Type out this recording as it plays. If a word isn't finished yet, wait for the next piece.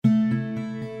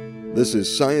This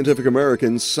is Scientific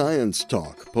American's Science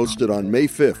Talk, posted on May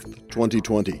 5th,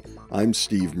 2020. I'm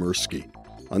Steve Mirsky.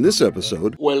 On this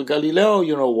episode... Well, Galileo,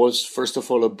 was first of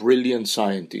all a brilliant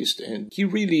scientist, and he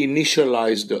really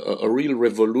initialized a real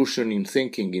revolution in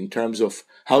thinking in terms of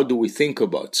how do we think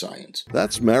about science.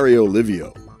 That's Mario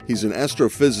Livio. He's an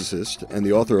astrophysicist and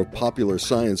the author of popular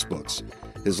science books.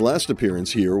 His last appearance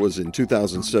here was in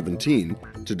 2017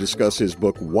 to discuss his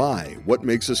book, Why? What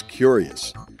Makes Us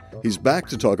Curious? He's back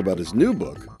to talk about his new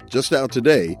book, just out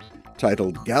today,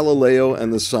 titled Galileo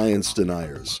and the Science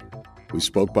Deniers. We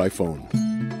spoke by phone.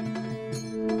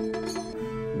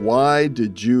 Why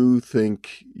did you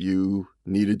think you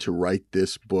needed to write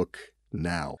this book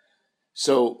now?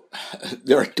 So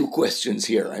there are two questions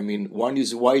here. One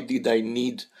is why did I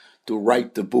need to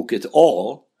write the book at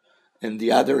all? And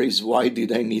the other is why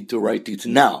did I need to write it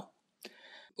now?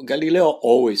 Galileo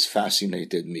always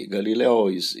fascinated me. Galileo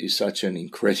is such an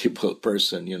incredible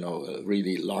person,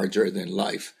 really larger than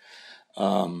life.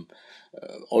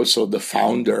 Also the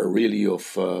founder really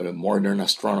of modern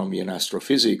astronomy and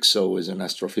astrophysics. So as an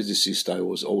astrophysicist, I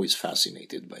was always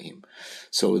fascinated by him.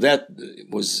 So that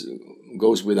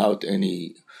goes without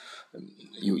any,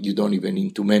 you don't even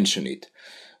need to mention it.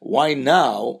 Why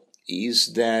now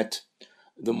is that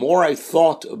the more I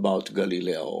thought about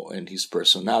Galileo and his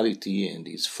personality and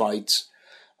his fights,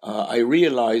 I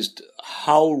realized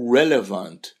how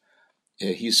relevant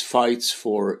his fights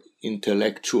for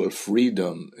intellectual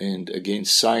freedom and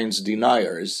against science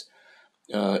deniers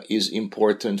is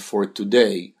important for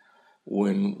today,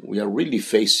 when we are really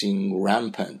facing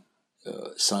rampant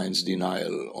science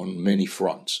denial on many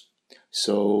fronts.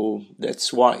 So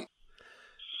that's why.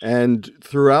 And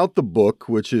throughout the book,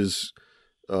 which is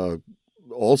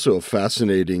also a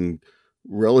fascinating,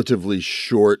 relatively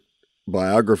short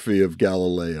biography of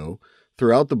Galileo,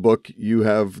 throughout the book, you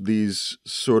have these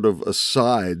sort of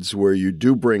asides where you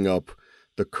do bring up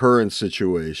the current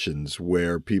situations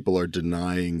where people are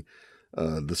denying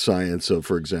the science of,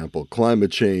 for example,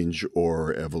 climate change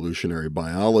or evolutionary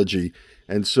biology.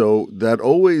 And so that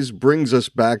always brings us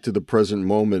back to the present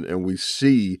moment, and we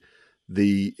see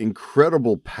the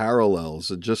incredible parallels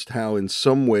and just how in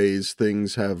some ways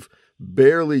things have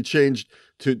barely changed.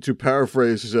 To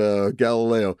paraphrase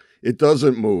Galileo, it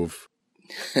doesn't move.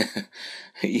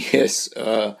 Yes,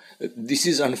 this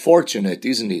is unfortunate,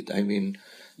 isn't it?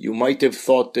 You might have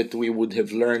thought that we would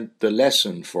have learned the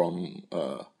lesson from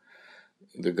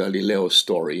the Galileo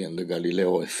story and the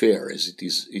Galileo affair, as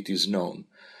it is known.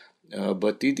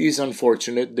 But it is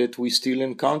unfortunate that we still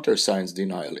encounter science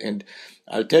denial. And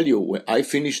I'll tell you, when I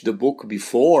finished the book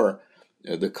before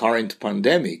the current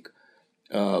pandemic,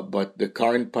 but the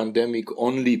current pandemic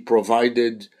only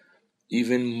provided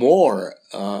even more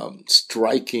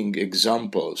striking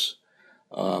examples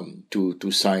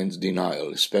to science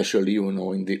denial, especially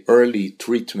in the early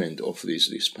treatment of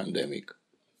this pandemic.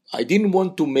 I didn't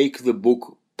want to make the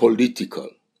book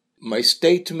political. My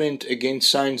statement against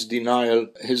science denial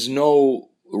has no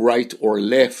right or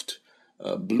left,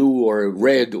 blue or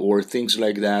red or things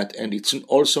like that, and it's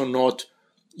also not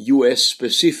US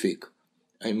specific.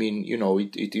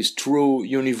 It is true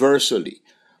universally.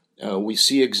 We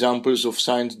see examples of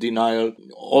science denial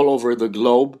all over the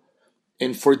globe,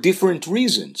 and for different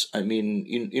reasons.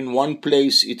 In one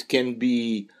place it can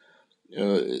be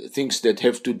things that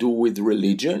have to do with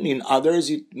religion. In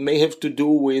others it may have to do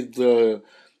with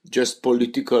just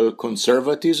political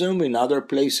conservatism. In other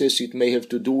places it may have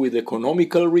to do with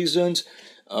economical reasons,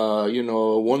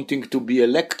 wanting to be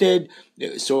elected.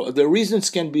 So the reasons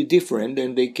can be different,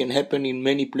 and they can happen in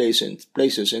many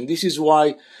places. And this is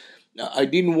why I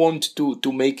didn't want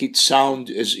to make it sound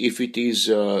as if it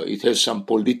has some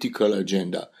political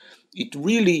agenda. It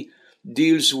really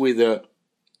deals with the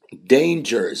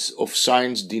dangers of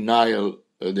science denial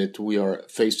that we are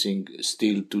facing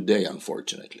still today,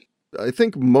 unfortunately. I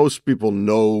think most people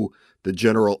know the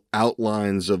general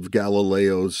outlines of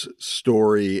Galileo's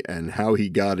story and how he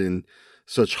got in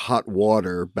such hot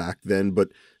water back then. But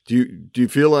do you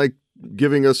feel like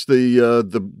giving us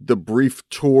the brief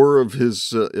tour of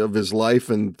his life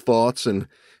and thoughts and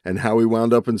how he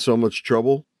wound up in so much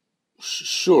trouble?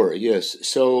 Sure, yes.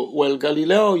 So,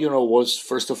 Galileo, was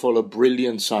first of all a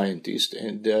brilliant scientist,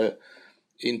 and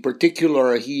in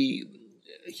particular, he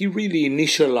really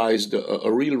initialized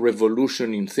a real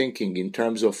revolution in thinking in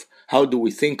terms of how do we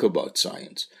think about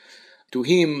science. To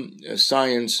him,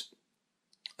 science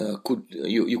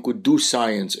you could do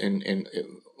science and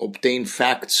obtain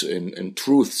facts and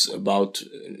truths about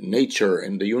nature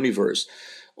and the universe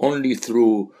only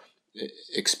through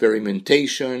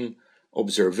experimentation,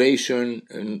 observation,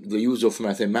 and the use of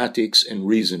mathematics and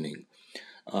reasoning.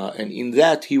 And in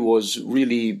that, he was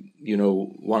really,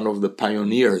 one of the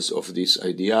pioneers of this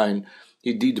idea. And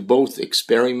he did both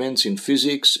experiments in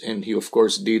physics, and he, of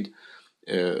course, did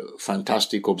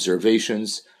fantastic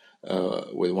observations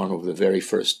with one of the very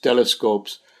first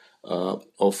telescopes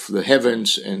of the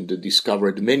heavens, and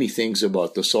discovered many things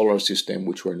about the solar system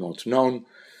which were not known.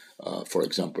 For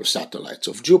example, satellites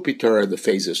of Jupiter, the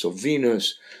phases of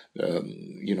Venus,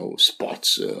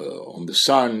 spots on the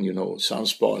sun,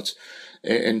 sunspots,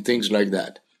 and things like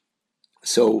that.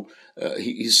 So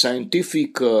his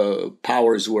scientific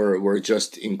powers were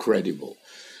just incredible.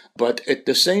 But at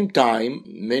the same time,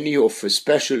 many of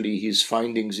especially his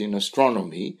findings in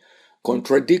astronomy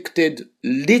contradicted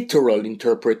literal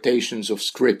interpretations of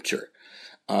Scripture.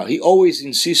 He always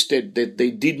insisted that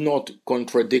they did not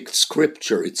contradict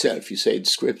Scripture itself. He said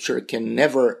Scripture can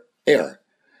never err,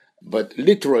 but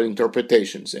literal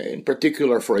interpretations. In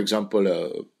particular, for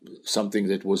example, something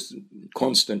that was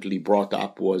constantly brought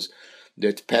up was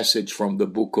that passage from the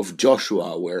book of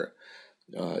Joshua where,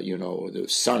 the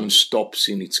sun stops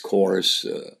in its course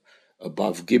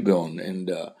above Gibeon. And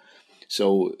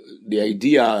so the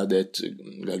idea that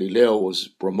Galileo was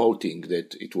promoting,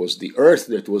 that it was the Earth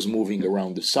that was moving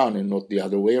around the sun and not the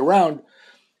other way around,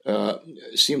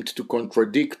 seemed to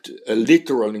contradict a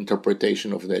literal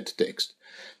interpretation of that text.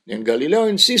 And Galileo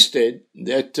insisted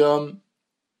that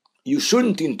you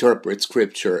shouldn't interpret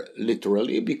Scripture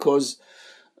literally, because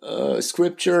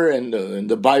Scripture and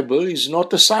the Bible is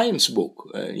not a science book.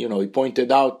 He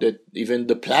pointed out that even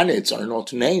the planets are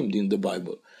not named in the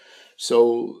Bible.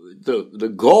 So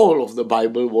the goal of the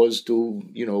Bible was to,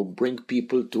 bring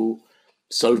people to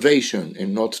salvation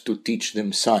and not to teach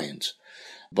them science.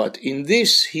 But in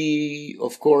this, he,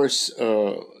 of course,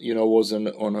 was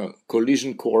on a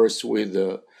collision course with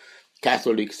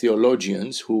Catholic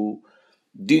theologians who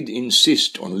did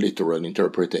insist on literal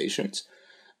interpretations.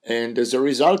 And as a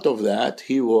result of that,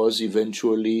 he was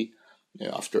eventually,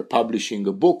 after publishing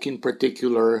a book in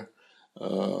particular,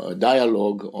 a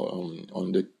dialogue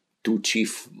on the two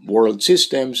chief world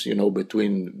systems,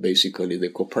 between basically the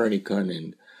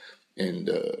Copernican and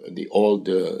the old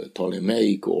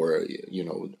Ptolemaic, or,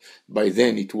 by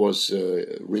then it was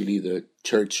really the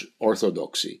Church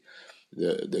Orthodoxy,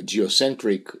 the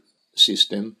geocentric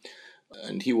system.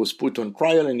 And he was put on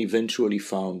trial and eventually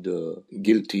found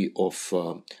guilty of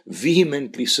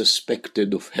vehemently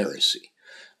suspected of heresy,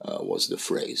 was the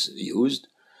phrase used.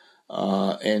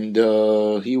 And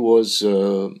he was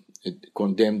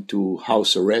condemned to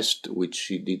house arrest, which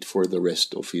he did for the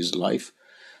rest of his life,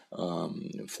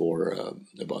 for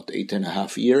about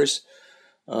 8.5 years.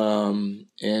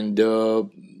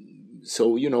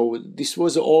 So, this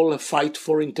was all a fight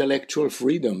for intellectual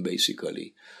freedom,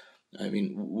 basically. I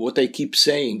mean, what I keep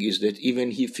saying is that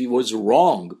even if he was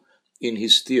wrong in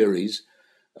his theories,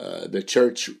 the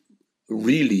church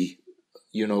really,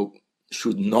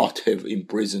 should not have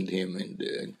imprisoned him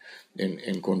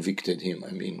and convicted him.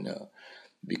 I mean,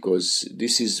 because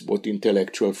this is what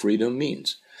intellectual freedom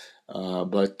means.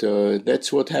 But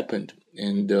that's what happened.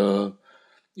 And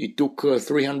it took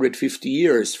 350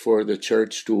 years for the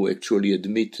church to actually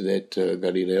admit that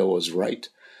Galileo was right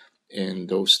and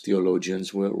those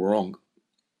theologians were wrong.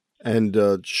 And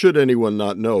should anyone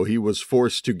not know, he was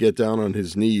forced to get down on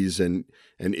his knees and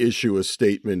issue a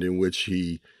statement in which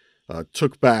he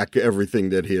took back everything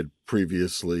that he had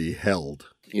previously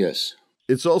held. Yes.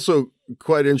 It's also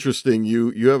quite interesting.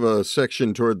 You have a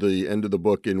section toward the end of the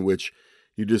book in which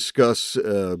you discuss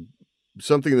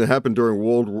something that happened during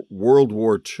World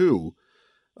War II,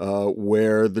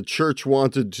 where the church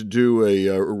wanted to do a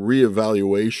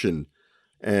reevaluation,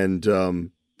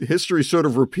 and history sort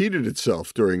of repeated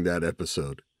itself during that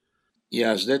episode.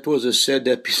 Yes, that was a sad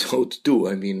episode too.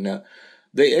 I mean,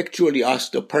 they actually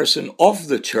asked a person of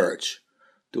the church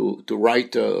to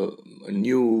write a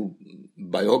new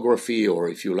biography, or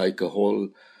if you like, a whole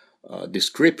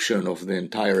description of the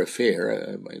entire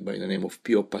affair by the name of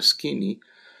Pio Pasquini.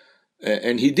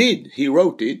 And he did. He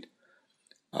wrote it.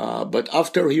 But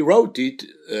after he wrote it,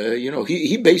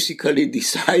 he basically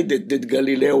decided that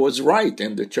Galileo was right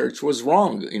and the church was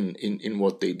wrong in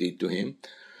what they did to him.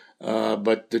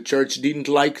 But the church didn't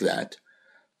like that.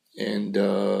 And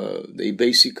they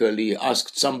basically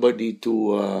asked somebody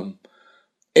to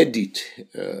edit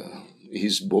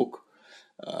his book.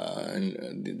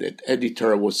 And that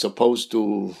editor was supposed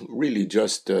to really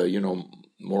just,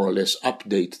 more or less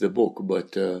update the book.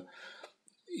 But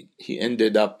he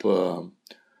ended up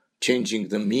changing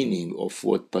the meaning of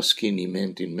what Pasquini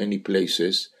meant in many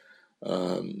places,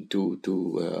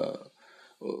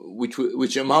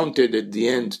 which amounted at the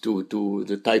end to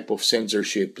the type of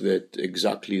censorship that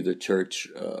exactly the church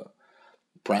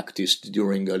practiced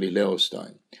during Galileo's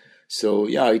time. So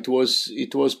yeah, it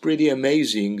was pretty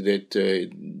amazing that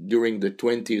during the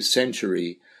 20th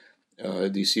century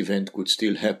this event could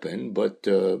still happen. But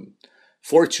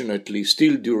fortunately,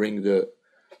 still during the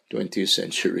 20th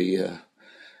century,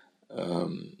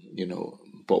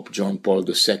 Pope John Paul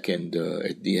II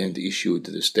at the end issued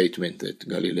the statement that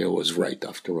Galileo was right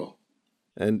after all.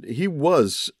 And he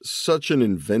was such an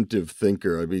inventive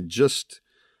thinker. I mean, just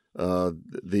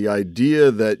the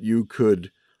idea that you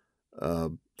could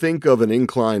think of an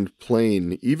inclined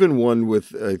plane, even one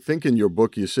with, I think in your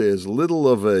book you say, as little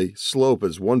of a slope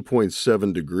as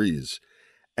 1.7 degrees,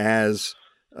 as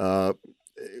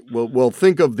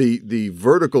think of the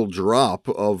vertical drop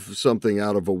of something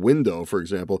out of a window, for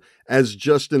example, as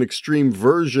just an extreme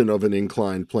version of an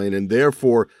inclined plane, and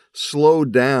therefore slow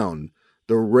down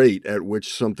the rate at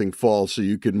which something falls so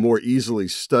you can more easily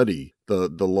study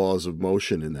the laws of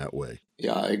motion in that way.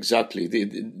 Yeah, exactly.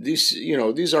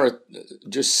 These are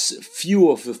just few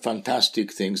of the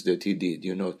fantastic things that he did.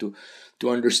 To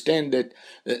understand that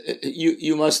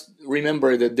you must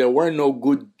remember that there were no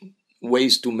good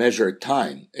ways to measure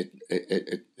time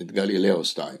at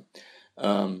Galileo's time.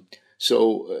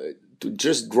 To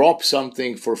just drop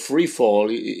something for free fall,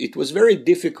 it was very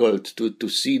difficult to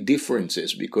see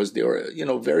differences because they were,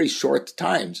 very short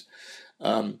times.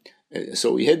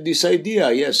 So we had this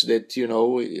idea, yes, that,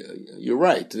 you're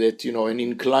right, that, an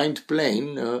inclined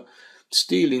plane,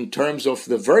 still in terms of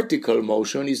the vertical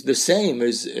motion, is the same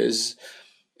as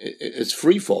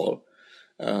free fall.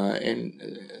 And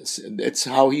that's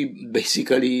how he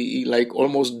basically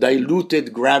almost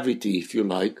diluted gravity, if you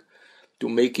like, to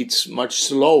make it much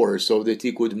slower so that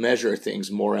he could measure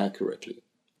things more accurately.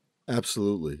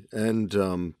 Absolutely.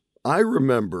 And I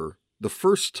remember the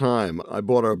first time I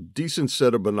bought a decent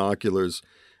set of binoculars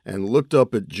and looked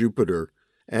up at Jupiter,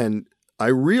 and I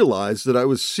realized that I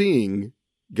was seeing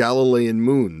Galilean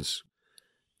moons.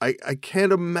 I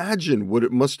can't imagine what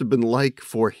it must have been like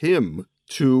for him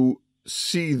to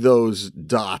see those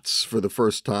dots for the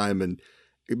first time, and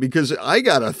because I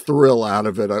got a thrill out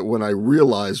of it when I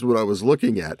realized what I was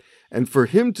looking at. And for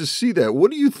him to see that,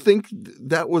 what do you think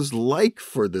that was like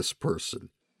for this person?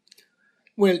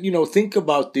 Well, think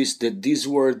about this, that these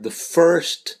were the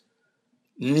first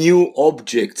new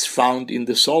objects found in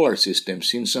the solar system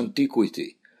since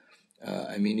antiquity.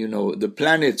 The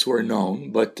planets were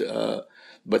known, but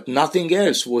nothing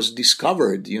else was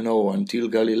discovered, until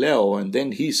Galileo. And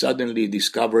then he suddenly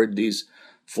discovered these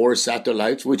 4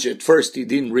 satellites, which at first he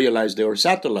didn't realize they were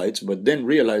satellites, but then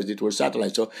realized it were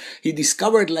satellites. So he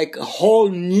discovered like a whole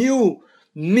new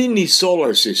mini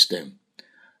solar system.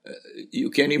 You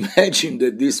can imagine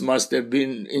that this must have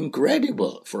been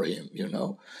incredible for him,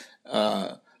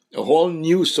 a whole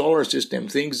new solar system,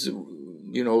 things,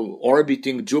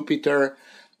 orbiting Jupiter,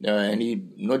 and he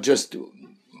not just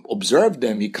observed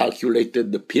them, he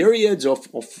calculated the periods of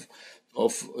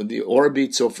the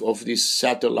orbits of these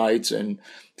satellites, and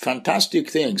fantastic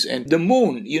things. And the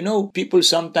moon, people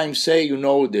sometimes say,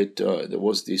 that there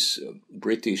was this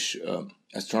British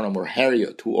astronomer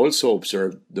Harriot who also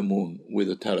observed the moon with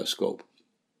a telescope.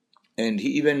 And he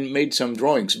even made some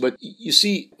drawings. But you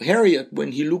see, Harriot,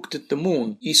 when he looked at the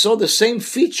moon, he saw the same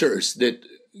features that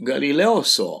Galileo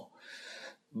saw.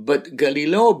 But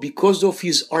Galileo, because of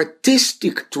his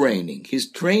artistic training, his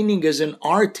training as an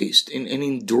artist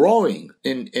in drawing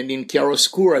and in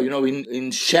chiaroscuro,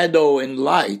 in shadow and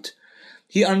light,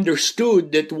 he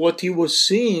understood that what he was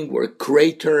seeing were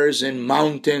craters and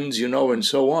mountains, and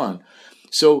so on.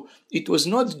 So it was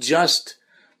not just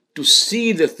to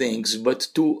see the things, but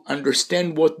to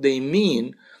understand what they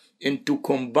mean and to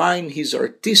combine his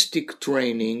artistic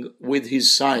training with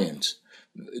his science.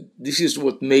 This is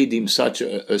what made him such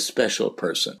a special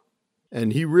person.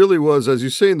 And he really was, as you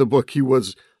say in the book, he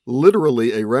was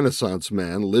literally a Renaissance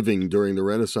man living during the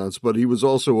Renaissance, but he was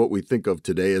also what we think of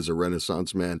today as a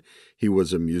Renaissance man. He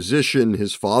was a musician.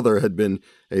 His father had been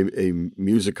a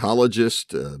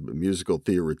musicologist, a musical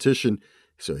theoretician.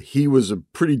 So he was a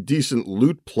pretty decent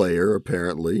lute player,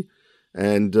 apparently.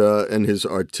 And his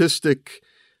artistic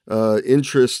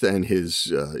interest and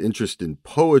his interest in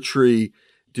poetry.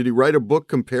 Did he write a book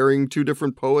comparing 2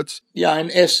 different poets? Yeah,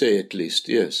 an essay at least,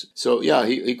 yes. So yeah,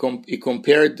 he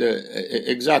compared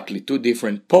exactly 2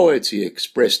 different poets. He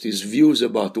expressed his views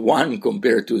about one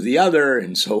compared to the other,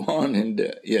 and so on.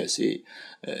 And yes, he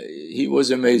was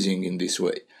amazing in this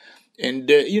way. And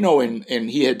and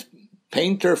he had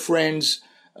painter friends.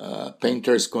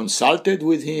 Painters consulted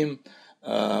with him.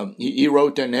 He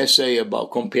wrote an essay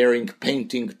about comparing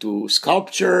painting to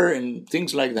sculpture and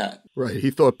things like that. Right.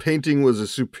 He thought painting was a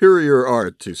superior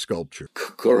art to sculpture.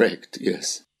 Correct,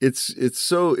 yes. It's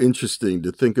so interesting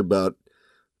to think about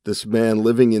this man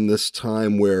living in this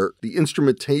time where the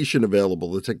instrumentation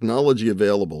available, the technology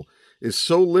available is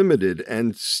so limited,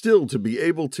 and still to be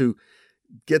able to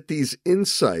get these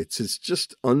insights is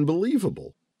just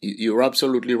unbelievable. You're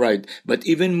absolutely right. But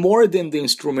even more than the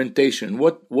instrumentation,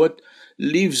 what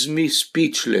leaves me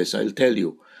speechless, I'll tell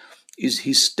you, is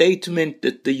his statement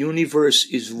that the universe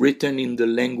is written in the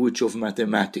language of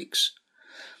mathematics.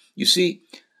 You see,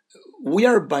 we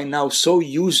are by now so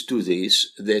used to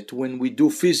this that when we do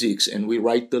physics and we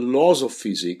write the laws of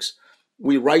physics,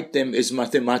 we write them as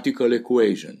mathematical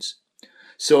equations.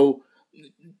 So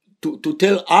to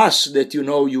tell us that,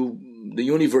 the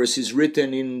universe is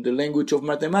written in the language of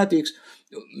mathematics,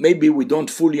 maybe we don't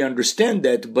fully understand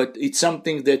that, but it's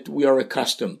something that we are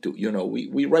accustomed to.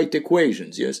 We write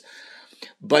equations, yes.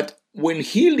 But when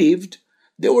he lived,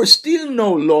 there were still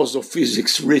no laws of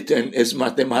physics written as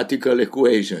mathematical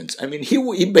equations. I mean,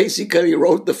 he basically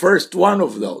wrote the first one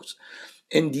of those.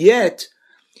 And yet,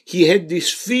 he had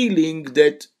this feeling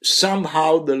that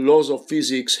somehow the laws of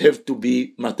physics have to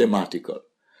be mathematical.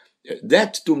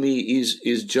 That, to me,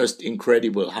 is just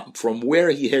incredible, from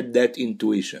where he had that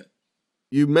intuition.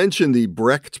 You mentioned the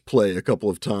Brecht play a couple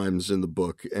of times in the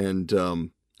book, and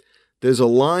there's a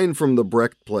line from the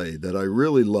Brecht play that I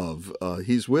really love.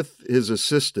 He's with his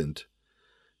assistant.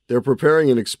 They're preparing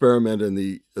an experiment, and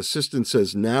the assistant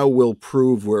says, "Now we'll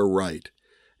prove we're right."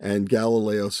 And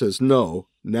Galileo says, "No,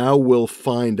 now we'll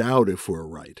find out if we're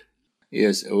right."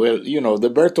 Yes, well, the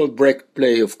Bertolt Brecht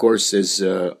play, of course, is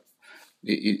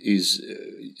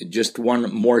just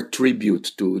one more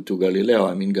tribute to Galileo.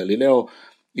 I mean, Galileo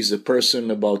is a person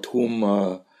about whom,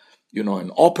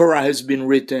 an opera has been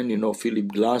written. Philip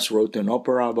Glass wrote an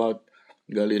opera about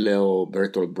Galileo.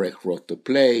 Bertolt Brecht wrote the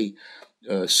play.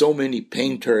 So many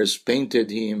painters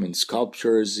painted him, and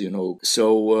sculptures,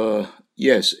 So,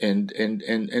 yes,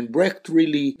 and Brecht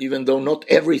really, even though not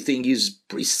everything is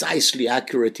precisely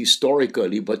accurate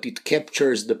historically, but it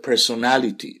captures the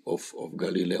personality of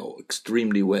Galileo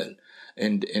extremely well,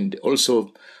 and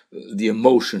also the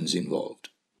emotions involved.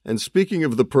 And speaking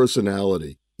of the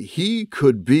personality, he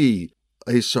could be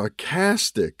a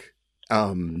sarcastic,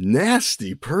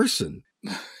 nasty person.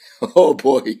 Oh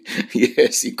boy,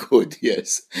 yes, he could,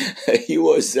 yes. He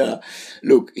was,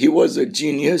 he was a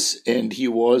genius, and he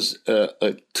was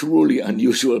a truly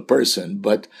unusual person,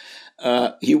 but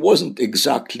he wasn't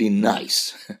exactly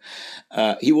nice.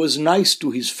 He was nice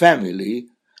to his family,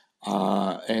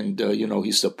 and,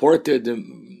 he supported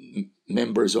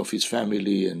members of his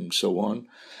family and so on.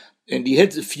 And he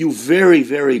had a few very,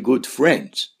 very good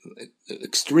friends,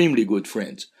 extremely good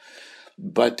friends.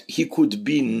 But he could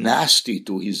be nasty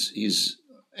to his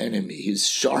enemy. His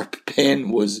sharp pen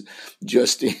was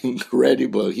just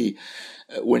incredible.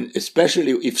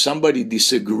 Especially if somebody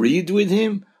disagreed with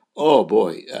him, oh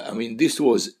boy, I mean, this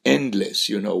was endless,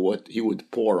 what he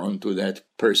would pour onto that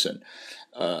person.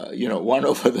 One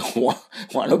of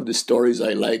the stories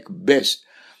I like best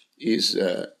is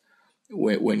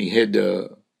when he had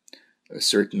a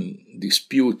certain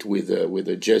dispute with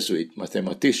a Jesuit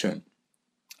mathematician.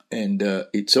 And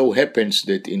it so happens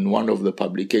that in one of the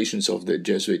publications of the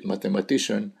Jesuit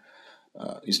mathematician,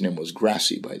 his name was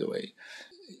Grassi, by the way,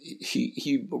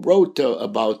 he wrote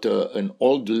about an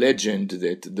old legend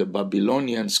that the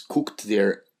Babylonians cooked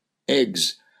their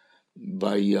eggs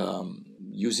by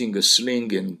using a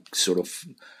sling and sort of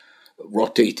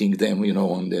rotating them,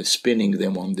 spinning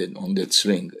them on that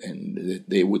sling, and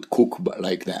they would cook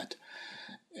like that.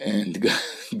 And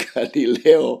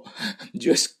Galileo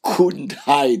just couldn't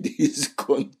hide his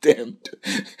contempt.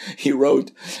 He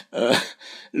wrote,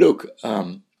 look,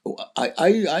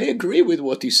 I agree with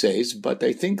what he says, but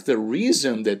I think the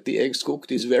reason that the eggs cooked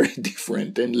is very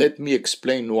different, and let me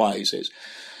explain why. He says,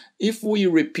 if we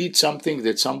repeat something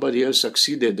that somebody else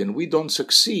succeeded and we don't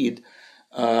succeed,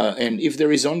 and if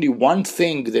there is only one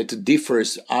thing that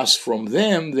differs us from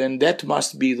them, then that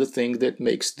must be the thing that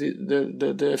makes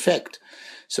the effect.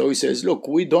 So he says, look,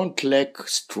 we don't lack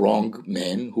strong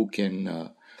men who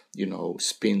can,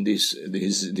 spin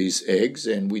these eggs,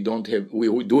 and we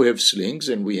do have slings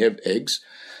and we have eggs.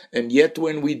 And yet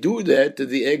when we do that,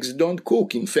 the eggs don't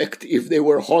cook. In fact, if they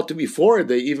were hot before,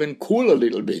 they even cool a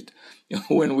little bit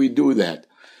when we do that.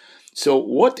 So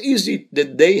what is it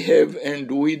that they have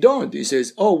and we don't? He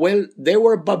says, oh, well, they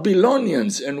were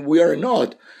Babylonians and we are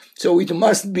not. So it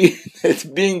must be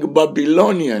that being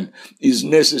Babylonian is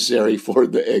necessary for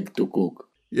the egg to cook.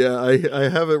 Yeah, I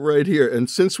have it right here. And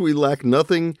since we lack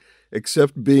nothing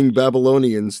except being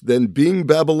Babylonians, then being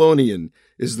Babylonian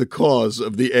is the cause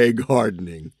of the egg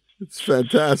hardening. It's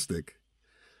fantastic.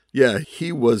 Yeah,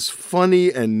 he was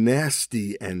funny and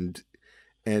nasty, and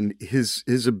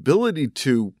his ability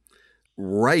to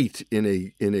write in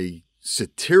a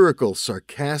satirical,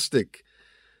 sarcastic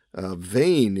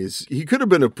vein is he could have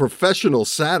been a professional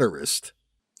satirist.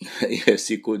 Yes,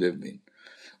 he could have been.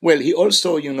 Well, he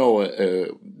also,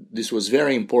 this was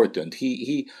very important.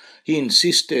 He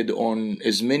insisted on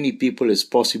as many people as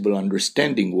possible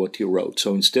understanding what he wrote.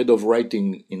 So instead of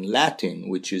writing in Latin,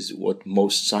 which is what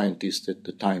most scientists at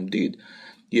the time did,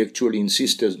 he actually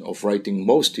insisted of writing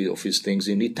most of his things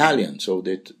in Italian so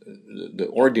that the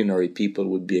ordinary people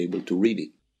would be able to read it.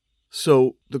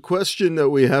 So the question that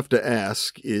we have to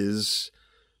ask is,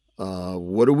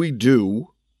 what do we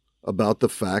do about the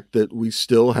fact that we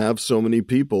still have so many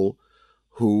people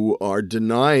who are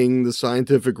denying the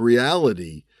scientific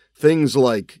reality, things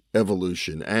like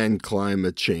evolution and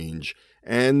climate change?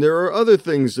 And there are other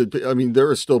things that, there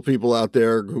are still people out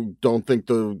there who don't think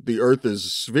the Earth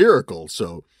is spherical.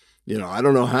 So, I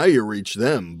don't know how you reach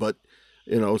them, but,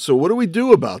 so what do we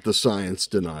do about the science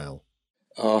denial?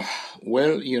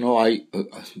 Well,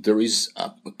 there is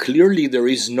clearly there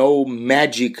is no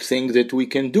magic thing that we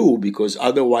can do, because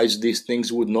otherwise these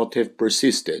things would not have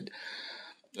persisted.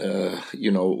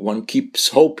 One keeps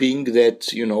hoping that,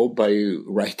 by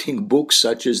writing books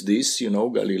such as this,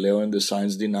 Galileo and the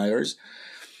Science Deniers,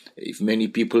 if many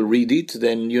people read it,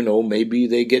 then, maybe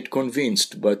they get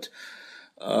convinced. But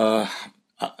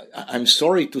I'm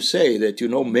sorry to say that,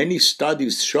 many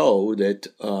studies show that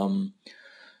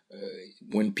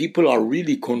when people are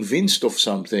really convinced of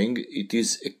something, it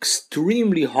is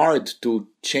extremely hard to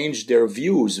change their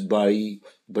views by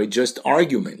just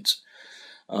arguments.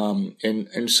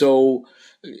 And so,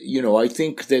 I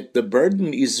think that the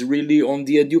burden is really on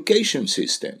the education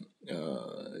system.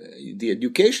 The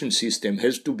education system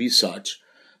has to be such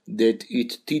that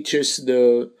it teaches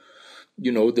the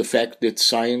fact that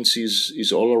science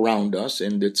is all around us,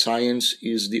 and that science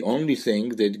is the only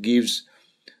thing that gives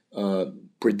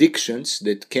predictions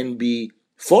that can be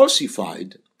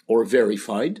falsified or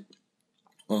verified.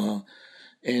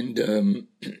 And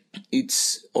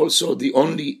it's also the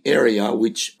only area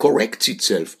which corrects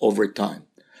itself over time.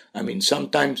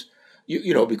 Sometimes,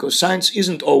 because science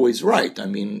isn't always right.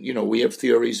 We have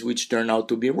theories which turn out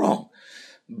to be wrong.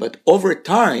 But over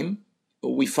time,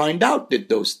 we find out that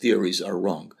those theories are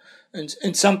wrong.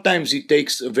 And sometimes it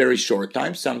takes a very short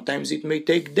time. Sometimes it may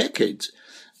take decades.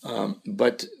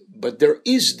 But there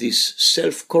is this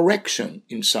self-correction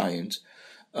in science,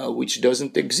 which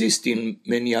doesn't exist in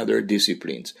many other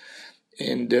disciplines.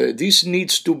 And this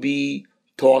needs to be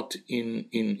taught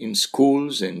in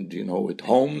schools and, at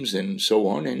homes and so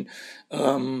on. And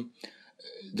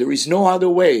there is no other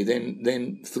way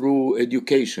than through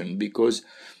education, because,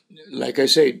 like I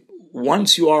said,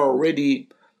 once you are already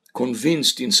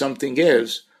convinced in something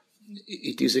else,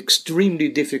 it is extremely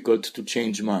difficult to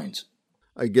change minds.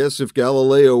 I guess if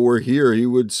Galileo were here, he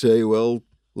would say, well,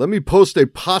 let me post a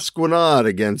pasquinade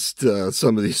against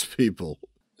some of these people.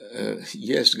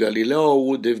 Yes, Galileo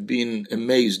would have been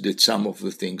amazed at some of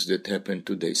the things that happened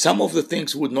today. Some of the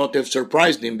things would not have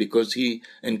surprised him because he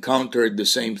encountered the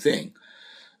same thing.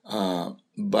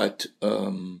 But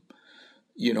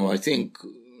I think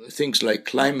things like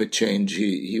climate change,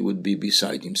 he would be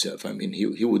beside himself.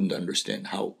 He wouldn't understand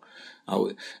how.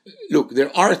 Look,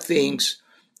 there are things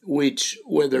which,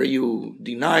 whether you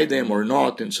deny them or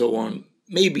not and so on,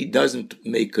 maybe doesn't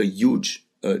make a huge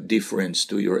difference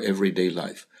to your everyday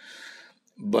life.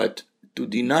 But to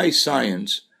deny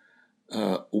science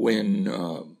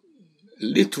when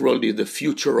literally the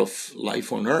future of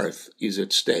life on Earth is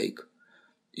at stake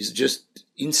is just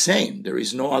insane. There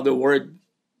is no other word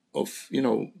of,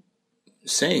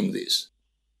 saying this.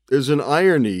 There's an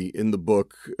irony in the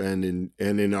book and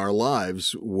in our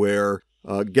lives where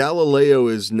Galileo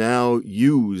is now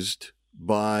used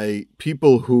by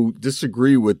people who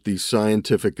disagree with the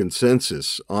scientific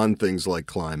consensus on things like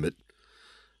climate,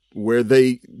 where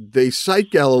they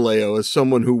cite Galileo as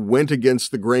someone who went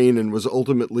against the grain and was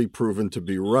ultimately proven to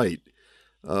be right.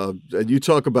 And you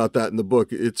talk about that in the book.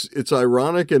 It's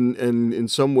ironic and in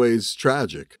some ways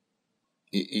tragic.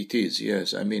 It is,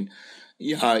 yes.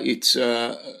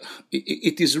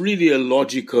 It is really a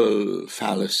logical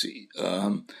fallacy.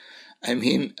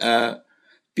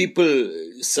 People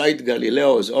cite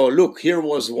Galileo as, oh, look, here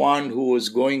was one who was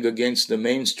going against the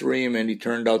mainstream and he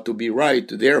turned out to be right.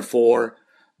 Therefore,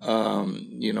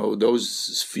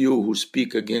 those few who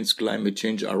speak against climate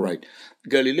change are right.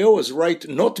 Galileo was right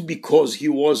not because he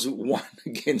was one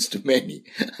against many.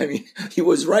 He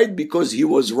was right because he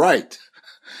was right.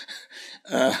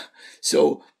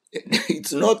 So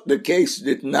it's not the case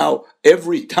that now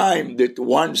every time that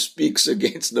one speaks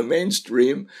against the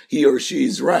mainstream, he or she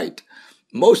is right.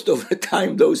 Most of the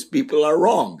time, those people are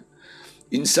wrong.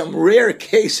 In some rare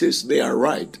cases, they are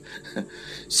right.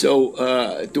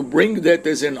 So to bring that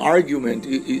as an argument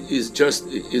is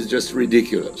just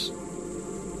ridiculous.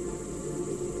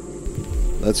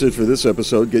 That's it for this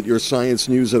episode. Get your science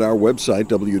news at our website,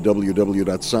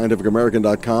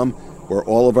 www.scientificamerican.com, where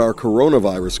all of our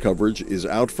coronavirus coverage is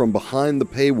out from behind the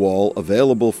paywall,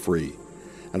 available free.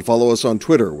 And follow us on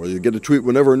Twitter, where you get a tweet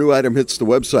whenever a new item hits the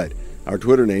website. Our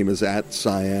Twitter name is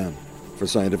 @SciAm. For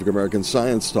Scientific American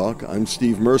Science Talk, I'm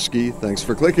Steve Mirsky. Thanks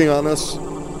for clicking on us.